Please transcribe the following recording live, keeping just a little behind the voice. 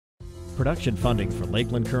Production funding for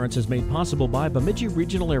Lakeland Currents is made possible by Bemidji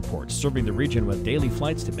Regional Airport, serving the region with daily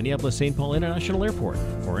flights to Minneapolis-St. Paul International Airport.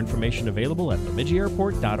 More information available at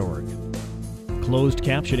bemidjiairport.org. Closed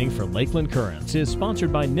captioning for Lakeland Currents is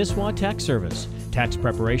sponsored by Nisswa Tax Service, tax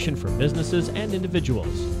preparation for businesses and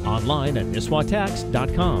individuals. Online at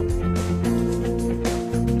nisswatax.com.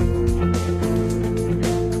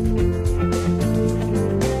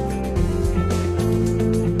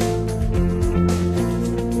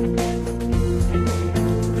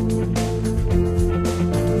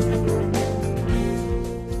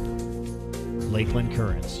 Lakeland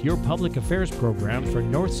Currents, your public affairs program for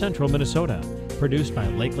North Central Minnesota. Produced by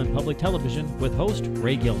Lakeland Public Television with host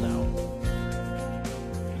Ray Gildow.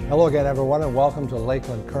 Hello again, everyone, and welcome to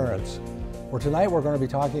Lakeland Currents, where tonight we're going to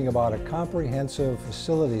be talking about a comprehensive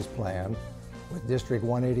facilities plan with District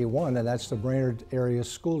 181, and that's the Brainerd Area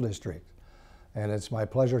School District. And it's my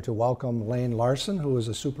pleasure to welcome Laine Larson, who is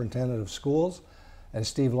the Superintendent of Schools, and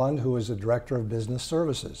Steve Lund, who is the Director of Business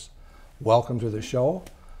Services. Welcome to the show.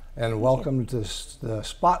 And welcome to the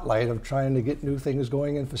spotlight of trying to get new things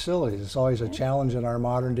going in facilities. It's always a challenge in our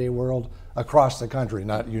modern day world across the country,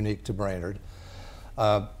 not unique to Brainerd.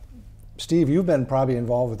 Steve, you've been probably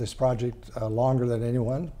involved with this project longer than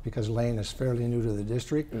anyone because Laine is fairly new to the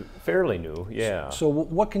district. Fairly new, yeah. So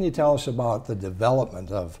what can you tell us about the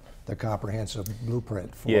development of the comprehensive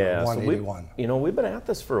blueprint for 181? So we've been at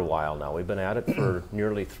this for a while now. We've been at it for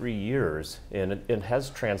nearly 3 years, and it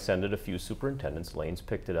has transcended a few superintendents. Laine's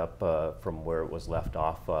picked it up from where it was left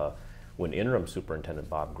off when interim superintendent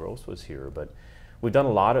Bob Gross was here. But we've done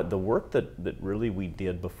a lot of the work that really we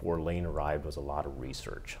did before Laine arrived was a lot of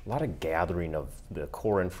research, a lot of gathering of the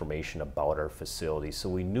core information about our facilities, so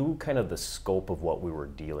we knew kind of the scope of what we were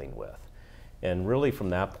dealing with. And really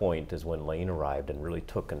from that point is when Laine arrived and really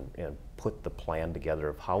took and put the plan together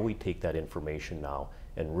of how we take that information now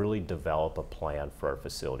and really develop a plan for our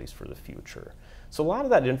facilities for the future. So a lot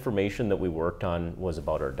of that information that we worked on was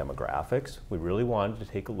about our demographics. We really wanted to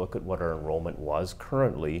take a look at what our enrollment was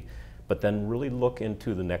currently, but then really look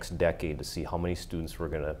into the next decade to see how many students we're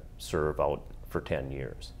going to serve out for 10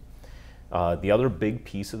 years. The other big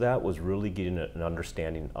piece of that was really getting an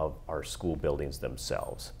understanding of our school buildings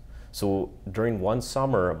themselves. So during one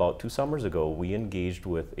summer, about 2 summers ago, we engaged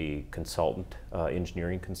with a consultant,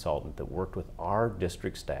 engineering consultant that worked with our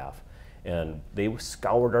district staff, and they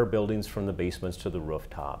scoured our buildings from the basements to the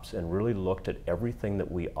rooftops and really looked at everything that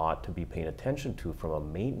we ought to be paying attention to from a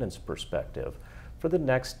maintenance perspective for the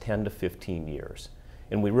next 10 to 15 years.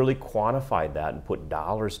 And we really quantified that and put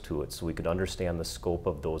dollars to it so we could understand the scope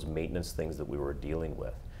of those maintenance things that we were dealing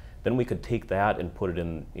with. Then we could take that and put it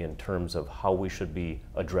in terms of how we should be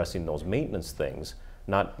addressing those maintenance things,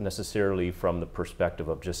 not necessarily from the perspective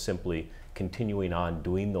of just simply continuing on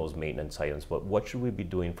doing those maintenance items, but what should we be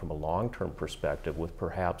doing from a long-term perspective with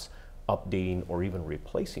perhaps updating or even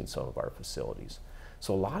replacing some of our facilities.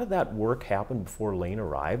 So a lot of that work happened before Laine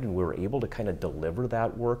arrived, and we were able to kind of deliver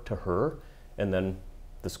that work to her, and then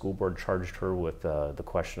the school board charged her with the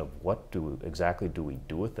question of what exactly do we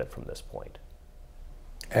do with it from this point.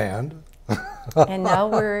 And now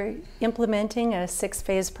we're implementing a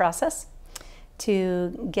 6-phase process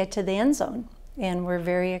to get to the end zone, and we're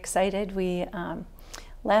very excited. We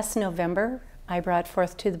last November I brought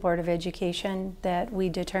forth to the Board of Education that we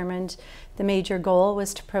determined the major goal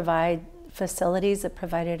was to provide facilities that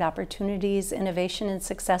provided opportunities, innovation, and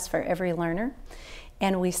success for every learner,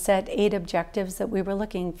 and we set 8 objectives that we were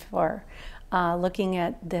looking for. Looking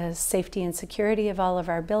at the safety and security of all of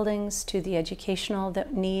our buildings, to the educational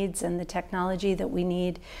needs and the technology that we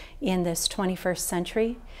need in this 21st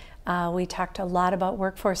century. We talked a lot about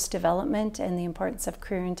workforce development and the importance of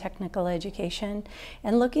career and technical education,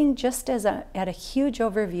 and looking just at a huge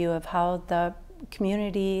overview of how the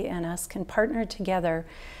community and us can partner together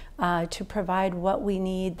to provide what we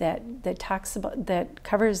need that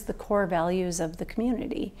covers the core values of the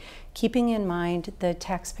community, keeping in mind the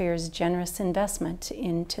taxpayers' generous investment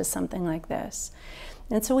into something like this.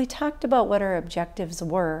 And so we talked about what our objectives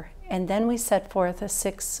were, and then we set forth a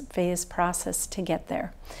 6-phase process to get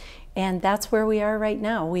there. And that's where we are right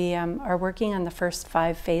now. We are working on the first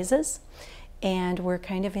 5 phases, and we're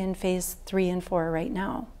kind of in phase 3 and 4 right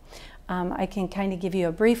now. I can kind of give you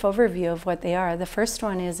a brief overview of what they are. The first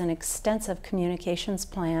one is an extensive communications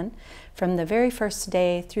plan from the very first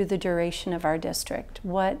day through the duration of our district.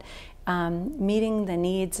 Meeting the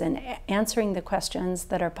needs and answering the questions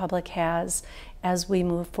that our public has as we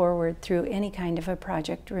move forward through any kind of a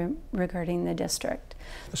project regarding the district.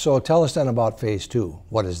 So tell us then about phase 2.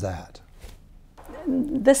 What is that?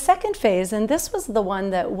 The second phase, and this was the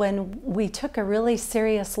one that when we took a really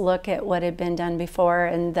serious look at what had been done before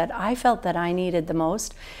and that I felt that I needed the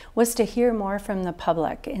most, was to hear more from the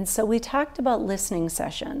public. And so we talked about listening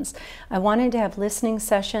sessions. I wanted to have listening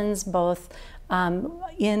sessions both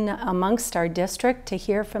in amongst our district to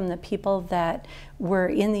hear from the people that were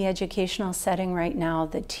in the educational setting right now,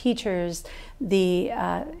 the teachers, the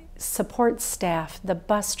support staff, the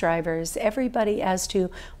bus drivers, everybody, as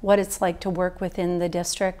to what it's like to work within the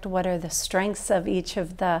district, what are the strengths of each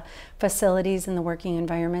of the facilities and the working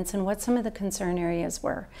environments, and what some of the concern areas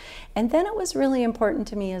were. And then it was really important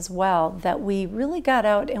to me as well that we really got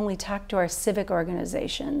out and we talked to our civic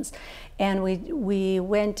organizations, and we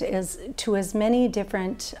went to as many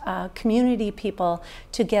different community people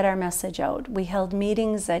to get our message out. We held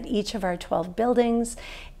meetings at each of our 12 buildings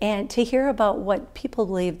and to hear about what people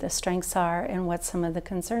believe the strengths are and what some of the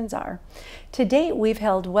concerns are. To date, we've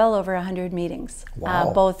held well over 100 meetings,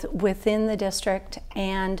 both within the district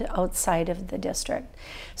and outside of the district.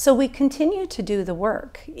 So we continue to do the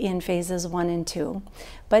work in phases 1 and 2,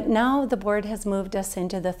 but now the board has moved us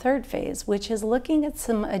into the third phase, which is looking at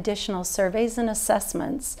some additional surveys and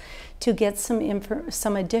assessments to get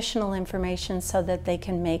some additional information so that they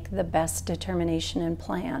can make the best determination and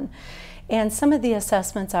plan. And some of the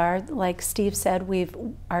assessments are, like Steve said,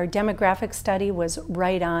 our demographic study was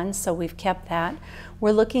right on, so we've kept that.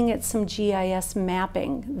 We're looking at some GIS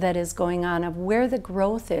mapping that is going on of where the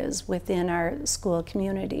growth is within our school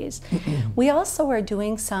communities. We also are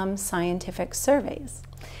doing some scientific surveys.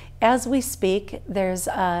 As we speak, there's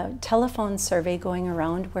a telephone survey going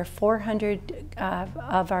around where 400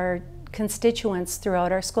 of our constituents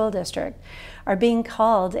throughout our school district are being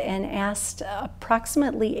called and asked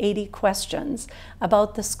approximately 80 questions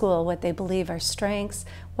about the school, what they believe are strengths,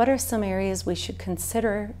 what are some areas we should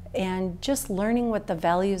consider, and just learning what the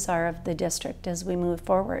values are of the district as we move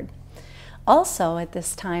forward. Also at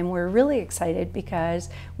this time, we're really excited because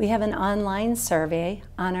we have an online survey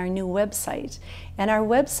on our new website. And our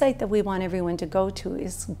website that we want everyone to go to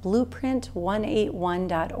is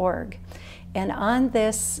blueprint181.org. And on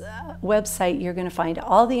this website, you're going to find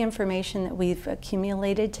all the information that we've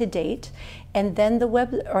accumulated to date. And then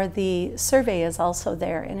the survey is also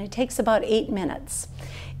there, and it takes about 8 minutes.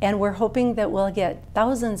 And we're hoping that we'll get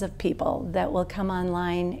thousands of people that will come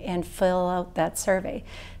online and fill out that survey.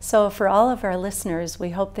 So for all of our listeners, we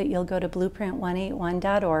hope that you'll go to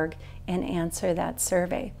blueprint181.org and answer that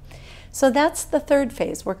survey. So that's the third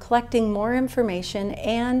phase. We're collecting more information,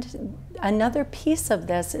 and another piece of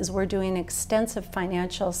this is we're doing extensive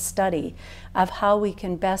financial study of how we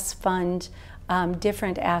can best fund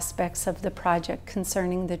different aspects of the project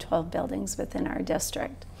concerning the 12 buildings within our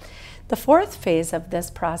district. The fourth phase of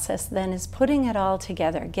this process then is putting it all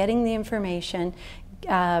together, getting the information,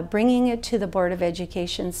 bringing it to the Board of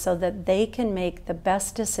Education so that they can make the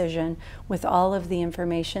best decision with all of the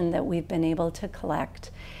information that we've been able to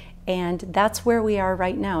collect. And that's where we are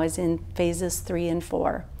right now, is in phases 3 and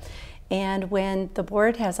 4. And when the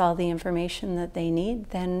board has all the information that they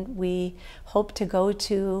need, then we hope to go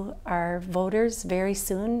to our voters very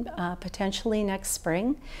soon, potentially next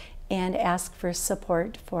spring, and ask for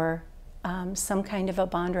support for some kind of a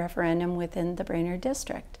bond referendum within the Brainerd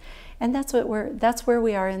district. And that's where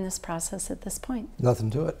we are in this process at this point.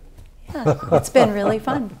 Nothing to it. Yeah, it's been really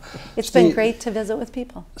fun. It's been great to visit with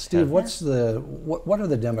people. Steve, what are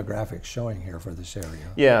the demographics showing here for this area?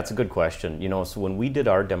 Yeah, it's a good question. You know, so when we did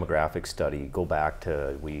our demographic study,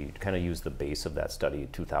 we kind of used the base of that study in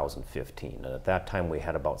 2015. And at that time, we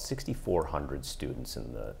had about 6,400 students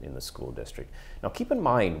in the school district. Now, keep in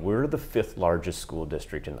mind, we're the 5th largest school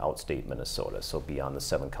district in outstate Minnesota, so beyond the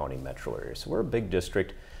 7-county metro area. So we're a big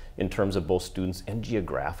district in terms of both students, and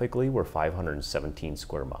geographically, we're 517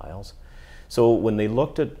 square miles. So when they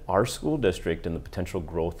looked at our school district and the potential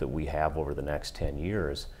growth that we have over the next 10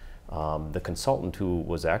 years, the consultant, who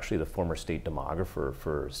was actually the former state demographer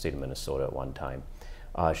for the state of Minnesota at one time,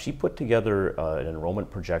 she put together an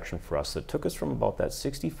enrollment projection for us that took us from about that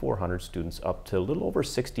 6,400 students up to a little over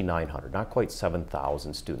 6,900, not quite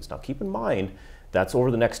 7,000 students. Now keep in mind, that's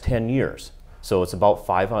over the next 10 years. So it's about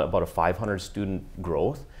a 500 student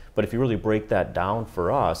growth. But if you really break that down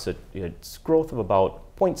for us, it's growth of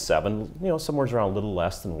about 0.7, you know, somewhere around a little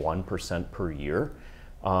less than 1% per year.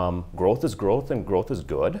 Growth is growth, and growth is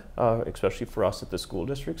good, especially for us at the school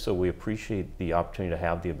district. So we appreciate the opportunity to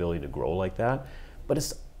have the ability to grow like that. But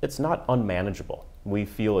it's not unmanageable. We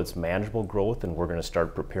feel it's manageable growth, and we're going to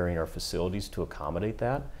start preparing our facilities to accommodate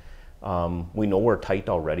that. We know we're tight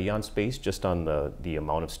already on space, just on the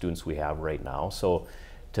amount of students we have right now. So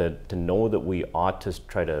to know that we ought to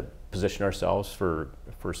try to position ourselves for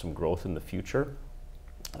some growth in the future,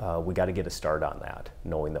 we got to get a start on that,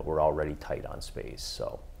 knowing that we're already tight on space.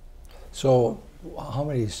 So how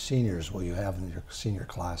many seniors will you have in your senior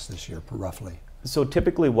class this year, roughly? So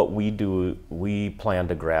typically what we do, we plan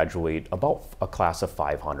to graduate about a class of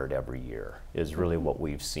 500 every year is really what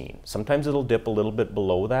we've seen. Sometimes it'll dip a little bit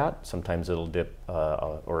below that. Sometimes it'll dip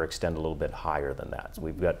or extend a little bit higher than that. So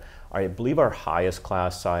we've got, I believe our highest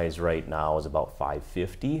class size right now is about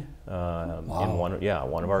 550 wow. in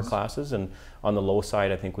one of our classes. And on the low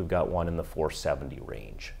side, I think we've got one in the 470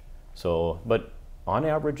 range. So, but on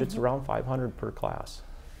average, it's around 500 per class.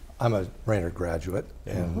 I'm a Brainerd graduate,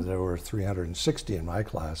 and there were 360 in my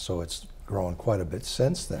class, so it's grown quite a bit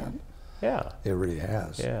since then. Yeah. It really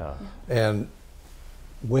has. Yeah. And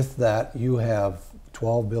with that, you have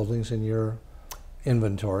 12 buildings in your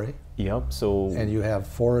inventory. Yep. So. And you have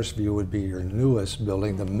Forest View would be your newest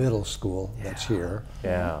building, the middle school that's here.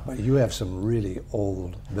 Yeah. But you have some really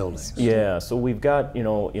old buildings. Yeah. So we've got, you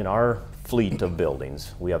know, in our fleet of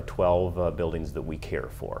buildings, we have 12 buildings that we care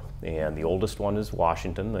for, and the oldest one is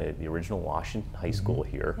Washington, the original Washington High School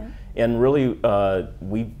here. Yeah. And really,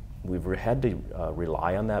 we've had to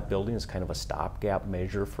rely on that building as kind of a stopgap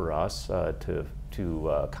measure for us to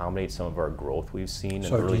accommodate some of our growth we've seen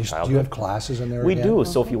in early childhood. Do you have classes in there? We again? do.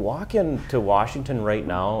 So if you walk into Washington right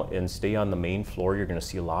now and stay on the main floor, you're going to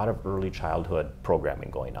see a lot of early childhood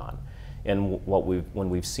programming going on. And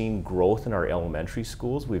when we've seen growth in our elementary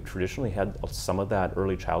schools, we've traditionally had some of that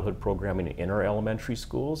early childhood programming in our elementary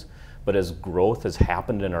schools. But as growth has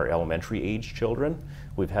happened in our elementary age children,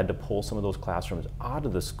 we've had to pull some of those classrooms out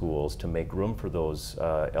of the schools to make room for those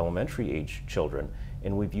elementary age children.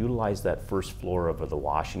 And we've utilized that first floor of the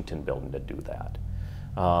Washington building to do that.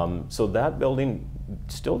 So that building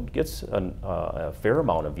still gets a fair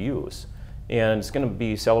amount of use. And it's going to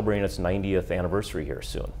be celebrating its 90th anniversary here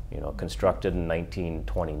soon. You know, constructed in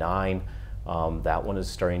 1929, that one is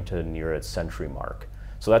starting to near its century mark.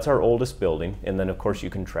 So that's our oldest building, and then of course you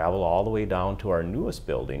can travel all the way down to our newest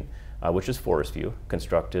building, which is Forest View,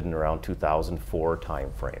 constructed in around 2004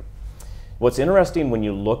 time frame. What's interesting when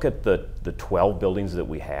you look at the 12 buildings that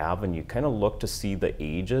we have, and you kind of look to see the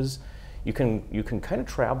ages, you can kind of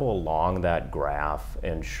travel along that graph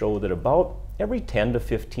and show that about every 10 to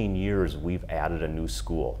 15 years, we've added a new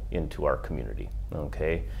school into our community,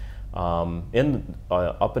 okay?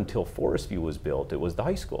 Up until Forest View was built, it was the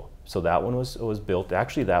high school. So that one was built,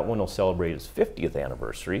 actually that one will celebrate its 50th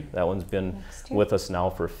anniversary. That one's been with us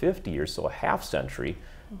now for 50 years, so a half century,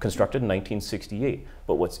 constructed in 1968.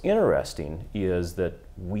 But what's interesting is that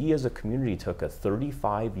we as a community took a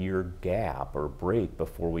 35-year gap or break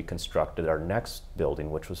before we constructed our next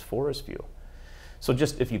building, which was Forest View. So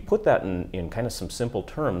just if you put that in kind of some simple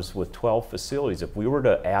terms, with 12 facilities, if we were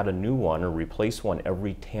to add a new one or replace one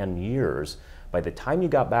every 10 years, by the time you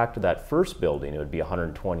got back to that first building, it would be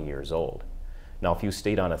 120 years old. Now, if you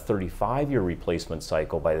stayed on a 35-year replacement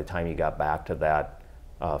cycle, by the time you got back to that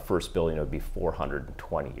first building, it would be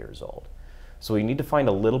 420 years old. So we need to find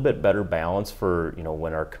a little bit better balance for, you know,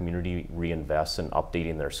 when our community reinvests in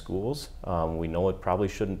updating their schools. We know it probably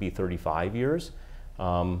shouldn't be 35 years.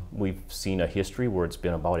 We've seen a history where it's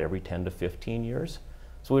been about every 10 to 15 years.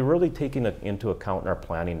 So we're really taking into account in our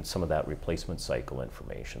planning some of that replacement cycle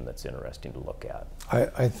information that's interesting to look at.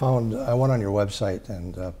 I went on your website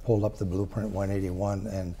and pulled up the Blueprint 181,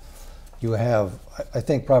 and you have, I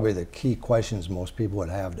think, probably the key questions most people would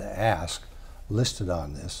have to ask listed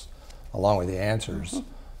on this, along with the answers.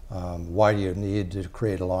 Why do you need to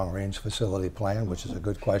create a long-range facility plan, which is a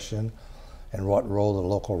good question, and what role do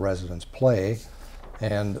local residents play?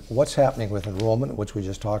 And what's happening with enrollment, which we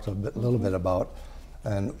just talked a little bit about.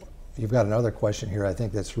 And you've got another question here I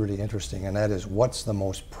think that's really interesting, and that is, what's the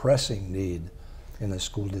most pressing need in the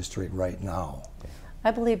school district right now? I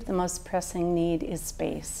believe the most pressing need is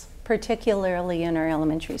space, particularly in our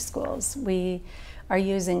elementary schools. We are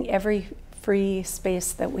using every free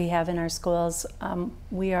space that we have in our schools.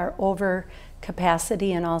 We are over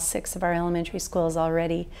capacity in all 6 of our elementary schools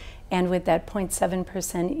already. And with that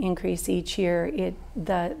 0.7% increase each year, it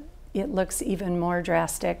looks even more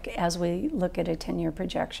drastic as we look at a 10-year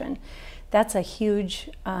projection. That's a huge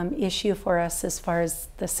issue for us as far as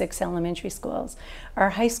the 6 elementary schools.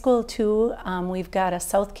 Our high school too, we've got a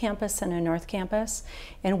south campus and a north campus,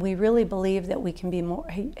 and we really believe that we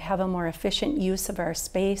can have a more efficient use of our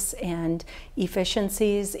space and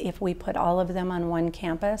efficiencies if we put all of them on one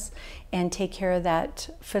campus and take care of that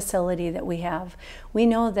facility that we have. We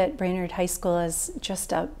know that Brainerd High School is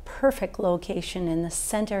just a perfect location in the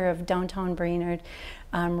center of downtown Brainerd.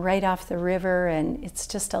 right off the river, and it's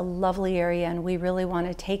just a lovely area, and we really want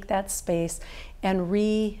to take that space and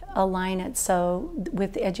realign it so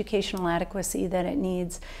with the educational adequacy that it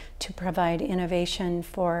needs to provide innovation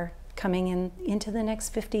for coming into the next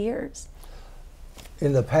 50 years.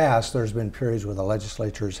 In the past, there's been periods where the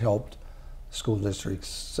legislature's helped school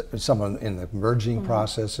districts, someone in the merging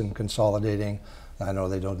process and consolidating. I know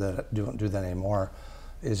they don't do that anymore.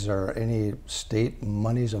 Is there any state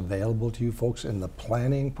monies available to you folks in the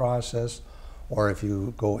planning process, or if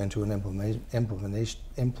you go into an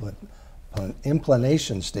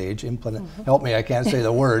implementation stage, help me, I can't say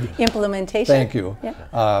the word. Implementation. Thank you.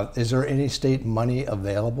 Yeah. Is there any state money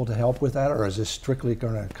available to help with that, or is this strictly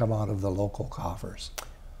going to come out of the local coffers?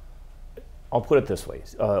 I'll put it this way.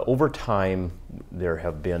 Over time, there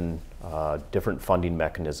have been different funding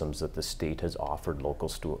mechanisms that the state has offered local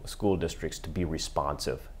school districts to be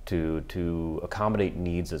responsive, to accommodate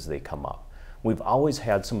needs as they come up. We've always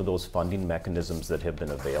had some of those funding mechanisms that have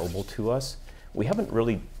been available to us. We haven't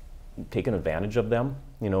really taken advantage of them.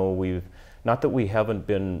 Not that we haven't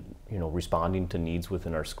been, responding to needs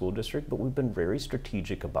within our school district, but we've been very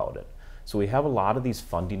strategic about it. So we have a lot of these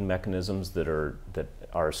funding mechanisms that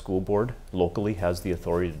our school board locally has the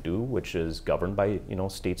authority to do, which is governed by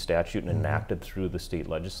state statute and enacted through the state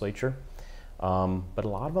legislature. But a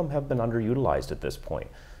lot of them have been underutilized at this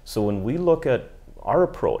point. So when we look at our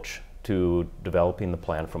approach to developing the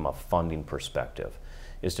plan from a funding perspective,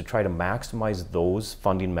 is to try to maximize those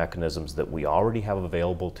funding mechanisms that we already have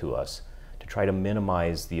available to us to try to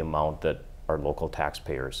minimize the amount that our local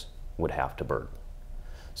taxpayers would have to burden.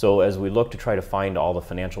 So as we look to try to find all the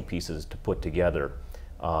financial pieces to put together,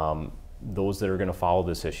 those that are going to follow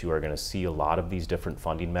this issue are going to see a lot of these different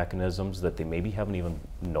funding mechanisms that they maybe haven't even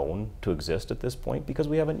known to exist at this point because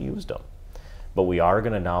we haven't used them. But we are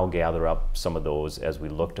going to now gather up some of those as we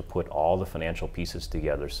look to put all the financial pieces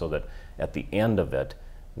together so that at the end of it,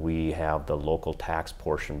 we have the local tax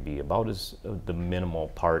portion be about as the minimal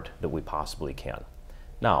part that we possibly can.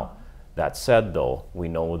 Now, that said, though, we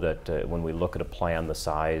know that when we look at a plan the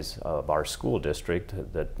size of our school district,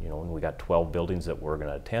 that when we got 12 buildings that we're going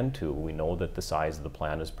to attend to, we know that the size of the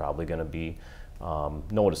plan is probably going to be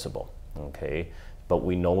noticeable. Okay, but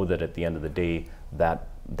we know that at the end of the day, that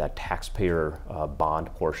taxpayer bond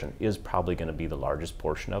portion is probably going to be the largest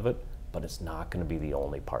portion of it, but it's not going to be the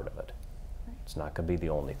only part of it. It's not going to be the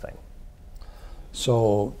only thing.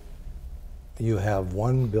 So you have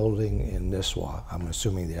one building in Nisswa, I'm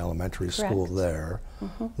assuming the elementary school there.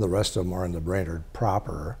 The rest of them are in the Brainerd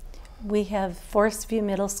proper. We have Forest View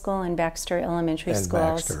Middle School and Baxter Elementary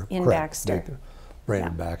Schools in Baxter.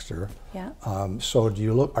 Brainerd Baxter. Yeah. So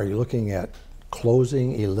are you looking at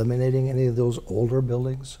closing, eliminating any of those older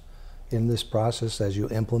buildings in this process as you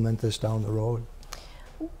implement this down the road?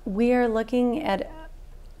 We are looking at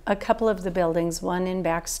a couple of the buildings, one in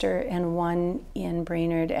Baxter and one in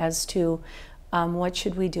Brainerd, as to what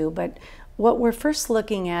should we do. But what we're first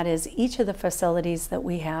looking at is each of the facilities that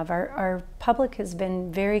we have. Our public has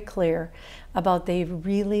been very clear about they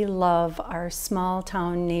really love our small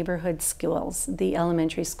town neighborhood schools, the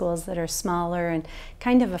elementary schools that are smaller and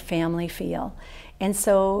kind of a family feel. And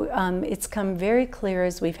so it's come very clear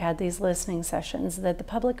as we've had these listening sessions that the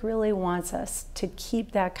public really wants us to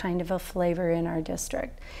keep that kind of a flavor in our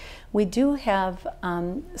district. We do have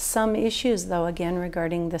some issues, though, again,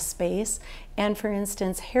 regarding the space. And for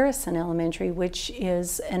instance, Harrison Elementary, which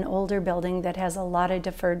is an older building that has a lot of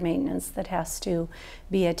deferred maintenance that has to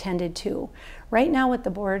be attended to. Right now, what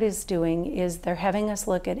the board is doing is they're having us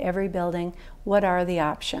look at every building. What are the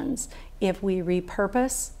options? If we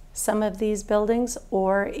repurpose some of these buildings,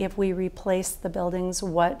 or if we replace the buildings,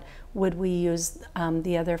 what would we use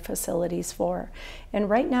the other facilities for? And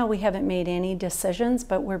right now we haven't made any decisions,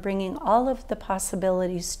 but we're bringing all of the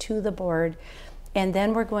possibilities to the board, and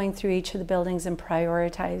then we're going through each of the buildings and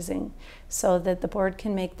prioritizing so that the board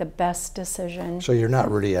can make the best decision. So you're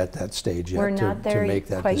not really at that stage yet we're not there to make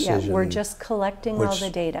that quite decision? Yet. We're just collecting all the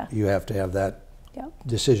data. You have to have that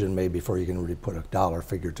decision made before you can really put a dollar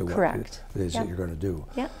figure to what it is that you're going to do.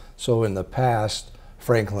 So in the past,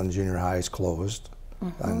 Franklin Junior High is closed,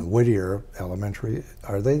 and Whittier Elementary,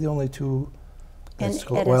 are they the only two?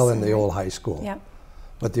 Well, in the old high school.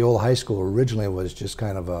 But the old high school originally was just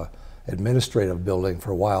kind of a administrative building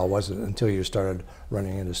for a while, wasn't it, until you started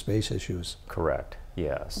running into space issues? Correct,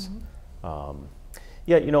 yes.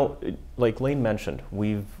 Yeah, like Laine mentioned,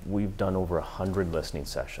 we've done over 100 listening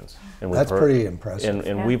sessions. And that's pretty impressive.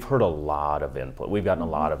 And we've heard a lot of input. We've gotten a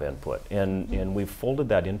lot of input. And we've folded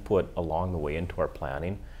that input along the way into our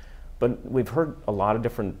planning. But we've heard a lot of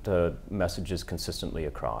different messages consistently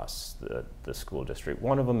across the school district.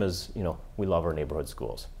 One of them is, you know, we love our neighborhood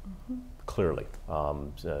schools. Clearly.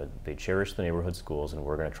 They cherish the neighborhood schools, and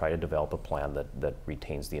we're going to try to develop a plan that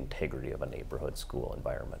retains the integrity of a neighborhood school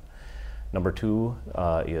environment. Number two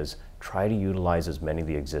is try to utilize as many of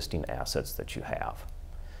the existing assets that you have.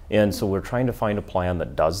 And so we're trying to find a plan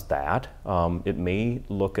that does that. It may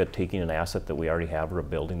look at taking an asset that we already have or a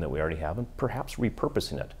building that we already have and perhaps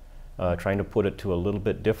repurposing it. Trying to put it to a little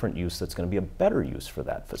bit different use that's going to be a better use for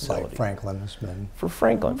that facility. Like Franklin has been. For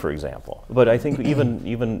Franklin, for example. But I think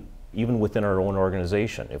even within our own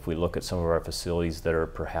organization, if we look at some of our facilities that are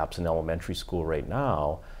perhaps in elementary school right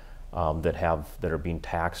now, that are being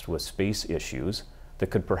taxed with space issues, that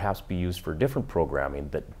could perhaps be used for different programming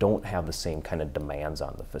that don't have the same kind of demands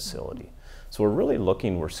on the facility. So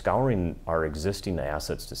we're scouring our existing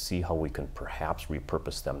assets to see how we can perhaps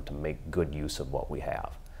repurpose them to make good use of what we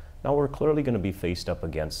have. Now we're clearly going to be faced up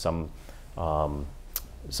against some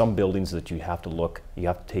buildings that you have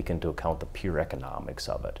to take into account the pure economics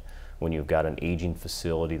of it. When you've got an aging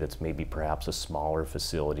facility that's maybe perhaps a smaller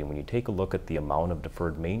facility, when you take a look at the amount of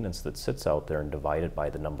deferred maintenance that sits out there and divide it by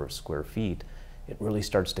the number of square feet, it really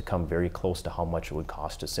starts to come very close to how much it would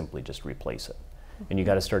cost to simply just replace it. And you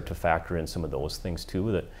got to start to factor in some of those things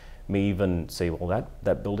too that may even say, well,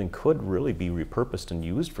 that building could really be repurposed and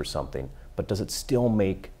used for something, but does it still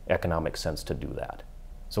make economic sense to do that?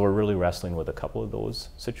 So we're really wrestling with a couple of those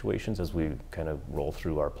situations as we kind of roll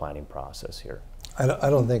through our planning process here. I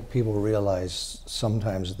don't think people realize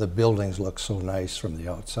sometimes the buildings look so nice from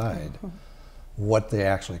the outside, what they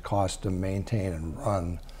actually cost to maintain and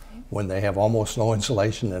run when they have almost no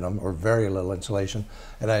insulation in them or very little insulation.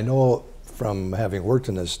 And I know from having worked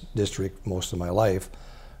in this district most of my life,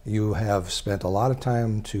 you have spent a lot of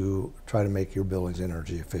time to try to make your buildings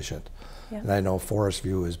energy efficient. Yeah. And I know Forest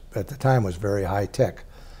View at the time was very high tech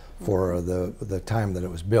for the time that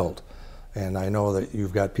it was built. And I know that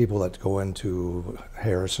you've got people that go into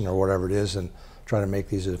Harrison or whatever it is and try to make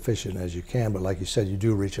these as efficient as you can. But like you said, you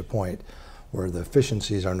do reach a point where the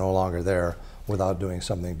efficiencies are no longer there without doing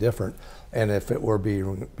something different. And if it were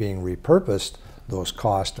being repurposed, those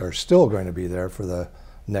costs are still going to be there for the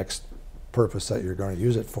next purpose that you're going to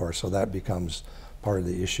use it for. So that becomes part of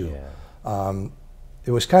the issue. Yeah.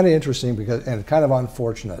 It was kind of interesting and kind of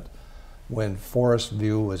unfortunate when Forest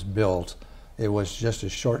View was built. It was just a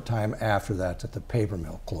short time after that the paper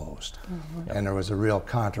mill closed. And there was a real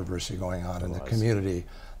controversy going on in the community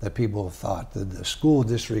that people thought that the school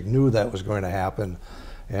district knew that was going to happen,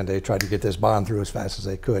 and they tried to get this bond through as fast as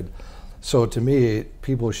they could. So to me,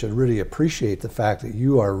 people should really appreciate the fact that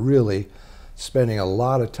you are really spending a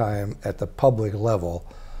lot of time at the public level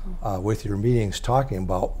with your meetings talking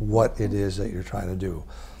about what it is that you're trying to do.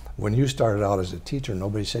 When you started out as a teacher,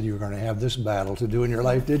 nobody said you were going to have this battle to do in your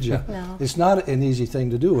life, did you? No. It's not an easy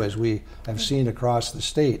thing to do, as we have seen across the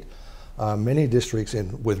state. Many districts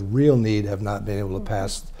with real need have not been able to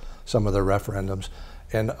pass some of the referendums,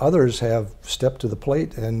 and others have stepped to the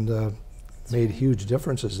plate and made huge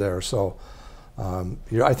differences there. So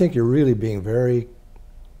I think you're really being very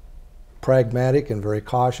pragmatic and very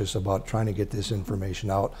cautious about trying to get this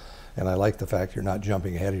information out. And I like the fact you're not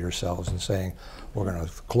jumping ahead of yourselves and saying, we're going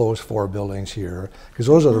to close 4 buildings here, because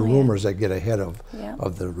those are the rumors that get ahead of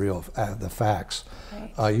the real the facts.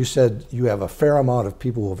 Right. You said you have a fair amount of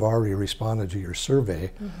people who have already responded to your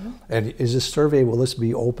survey. And is this survey, will this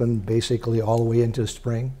be open basically all the way into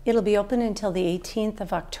spring? It'll be open until the 18th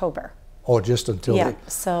of October. Oh, just until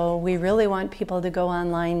so we really want people to go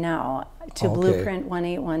online now to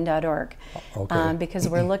blueprint181.org because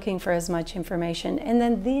we're looking for as much information. And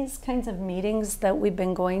then these kinds of meetings that we've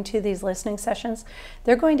been going to, these listening sessions,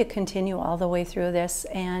 they're going to continue all the way through this.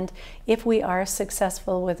 And if we are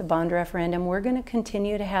successful with the bond referendum, we're going to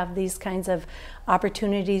continue to have these kinds of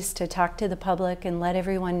opportunities to talk to the public and let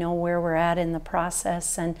everyone know where we're at in the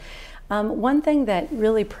process. And one thing that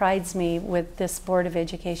really prides me with this Board of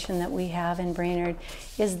Education that we have in Brainerd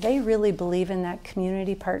is they really believe in that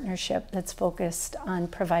community partnership that's focused on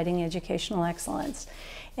providing educational excellence.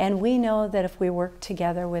 And we know that if we work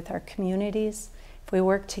together with our communities, if we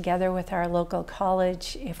work together with our local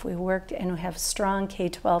college, if we work and we have a strong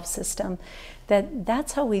K-12 system,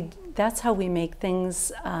 that's how we make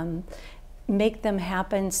things make them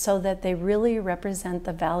happen so that they really represent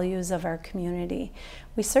the values of our community.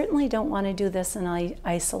 We certainly don't want to do this in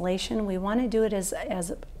isolation. We want to do it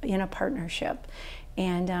as in a partnership.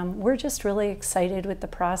 And we're just really excited with the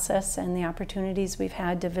process and the opportunities we've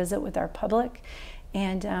had to visit with our public.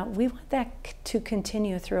 And we want that to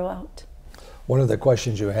continue throughout. One of the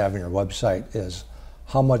questions you have on your website is,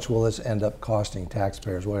 how much will this end up costing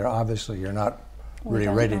taxpayers? Well, obviously you're not really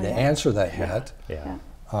ready to answer that yet. Yeah.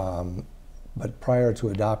 But prior to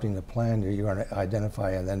adopting the plan, you're going to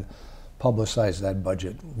identify and then publicize that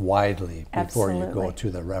budget widely before you go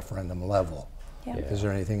to the referendum level. Yeah. Is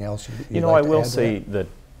there anything else you'd You know, like I to will add to say that?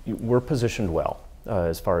 we're positioned well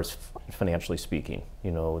as far as financially speaking.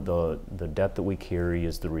 You know, the debt that we carry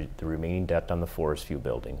is the remaining debt on the Forest View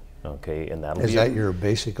building. Okay, and that'll Is that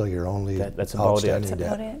basically your only that's about it. outstanding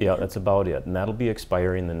debt? Yeah, that's about it. And that'll be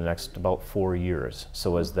expiring in the next about 4 years.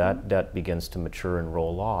 So as that debt begins to mature and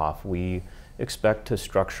roll off, we expect to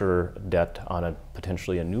structure debt on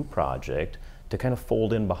potentially a new project to kind of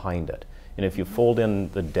fold in behind it. And if you fold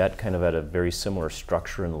in the debt kind of at a very similar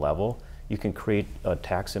structure and level, you can create a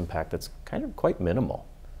tax impact that's kind of quite minimal.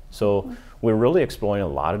 So we're really exploring a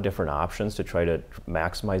lot of different options to try to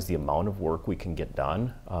maximize the amount of work we can get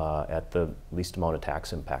done at the least amount of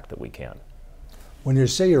tax impact that we can. When you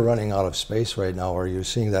say you're running out of space right now, are you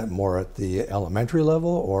seeing that more at the elementary level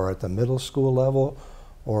or at the middle school level,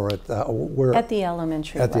 or at where? At the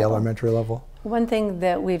elementary level. At the elementary level? One thing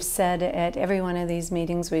that we've said at every one of these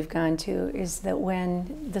meetings we've gone to is that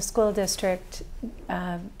when the school district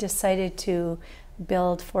decided to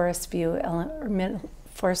build Forest View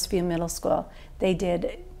Middle School, they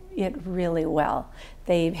did it really well.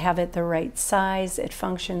 They have it the right size. It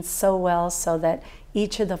functions so well so that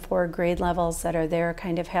each of the 4 grade levels that are there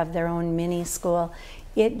kind of have their own mini school.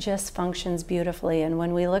 It just functions beautifully. And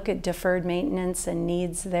when we look at deferred maintenance and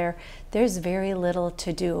needs there, there's very little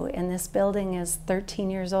to do. And this building is 13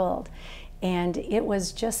 years old. And it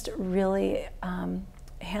was just really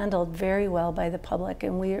handled very well by the public.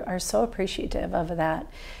 And we are so appreciative of that,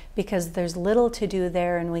 because there's little to do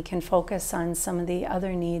there and we can focus on some of the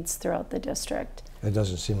other needs throughout the district. It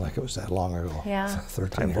doesn't seem like it was that long ago. Yeah. 13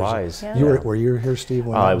 Time years. flies. Yeah. Were you here, Steve?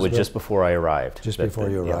 When It that was built? just before I arrived. Just before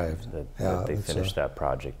you arrived. That they finished that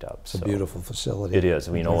project up. It's a beautiful facility. It is.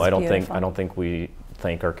 You know, It's I don't think we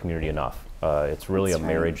thank our community enough. It's really That's a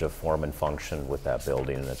marriage of form and function with that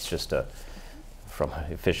building, and it's just from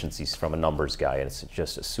efficiencies, from a numbers guy, and it's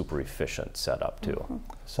just a super efficient setup too.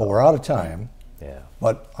 So, Well, we're out of time. yeah.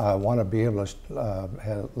 But I want to be able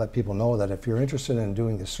to let people know that if you're interested in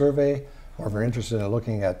doing the survey, or if you're interested in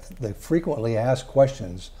looking at the frequently asked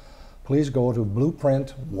questions, please go to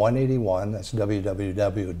Blueprint 181. That's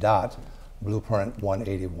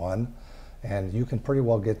www.blueprint181. And you can pretty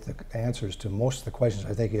well get the answers to most of the questions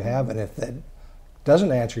I think you have. And if that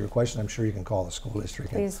doesn't answer your question, I'm sure you can call the school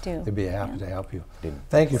district. Please do. They'd be happy to help you.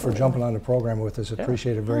 Thank you for jumping on the program with us.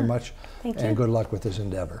 Appreciate it very much. Thank you. And good luck with this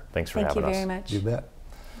endeavor. Thanks for Thank you having us. very much. You bet.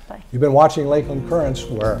 Bye. You've been watching Lakeland Currents,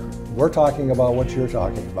 where we're talking about what you're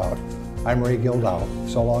talking about. I'm Ray Gildow.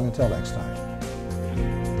 So long until next time.